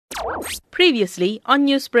Previously on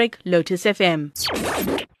Newsbreak, Lotus FM.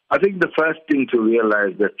 I think the first thing to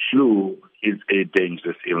realize that flu is a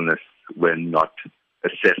dangerous illness when not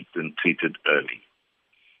assessed and treated early.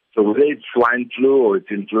 So whether it's swine flu or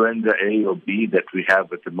it's influenza A or B that we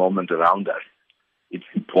have at the moment around us, it's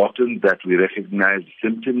important that we recognize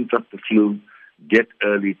symptoms of the flu, get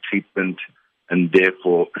early treatment, and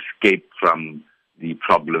therefore escape from the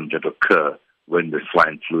problems that occur when the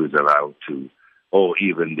swine flu is allowed to, or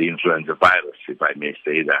even the influenza virus, if I may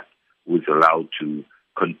say that, was allowed to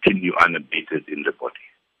continue unabated in the body.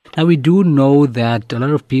 Now, we do know that a lot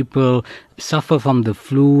of people suffer from the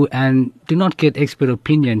flu and do not get expert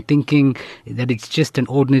opinion, thinking that it's just an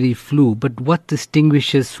ordinary flu. But what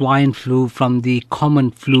distinguishes swine flu from the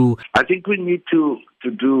common flu? I think we need to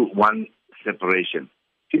do one separation.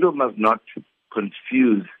 People must not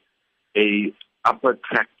confuse a upper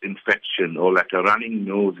tract infection or like a running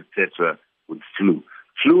nose, etc., with flu.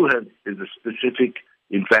 Flu is a specific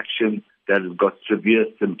infection that has got severe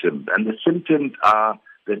symptoms, and the symptoms are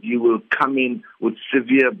that you will come in with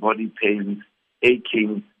severe body pains,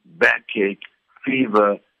 aching, backache,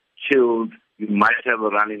 fever, chilled. You might have a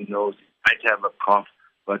running nose, you might have a cough,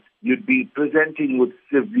 but you'd be presenting with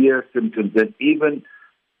severe symptoms, and even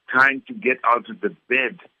trying to get out of the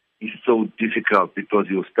bed is so difficult because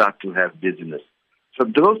you'll start to have dizziness. So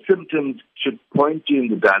those symptoms should point you in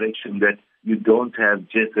the direction that you don't have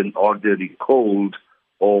just an ordinary cold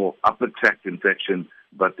or upper tract infection,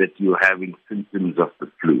 but that you're having symptoms of the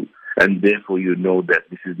flu. And therefore you know that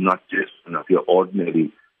this is not just one of your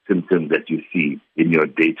ordinary symptoms that you see in your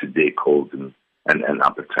day-to-day colds and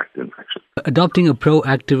upper tract infection. Adopting a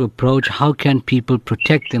proactive approach, how can people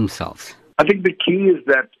protect themselves? I think the key is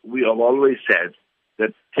that we have always said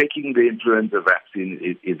that taking the influenza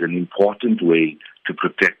vaccine is an important way to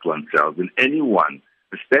protect oneself. And anyone,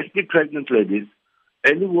 especially pregnant ladies,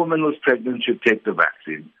 any woman who's pregnant should take the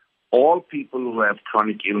vaccine. All people who have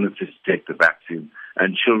chronic illnesses take the vaccine,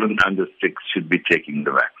 and children under 6 should be taking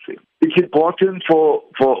the vaccine. It's important for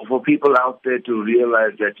people out there to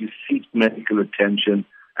realize that you seek medical attention,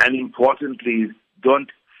 and importantly, don't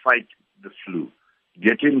fight the flu.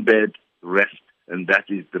 Get in bed, rest, and that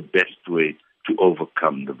is the best way to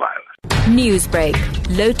overcome the virus. Newsbreak,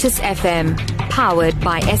 Lotus FM, powered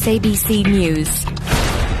by SABC News.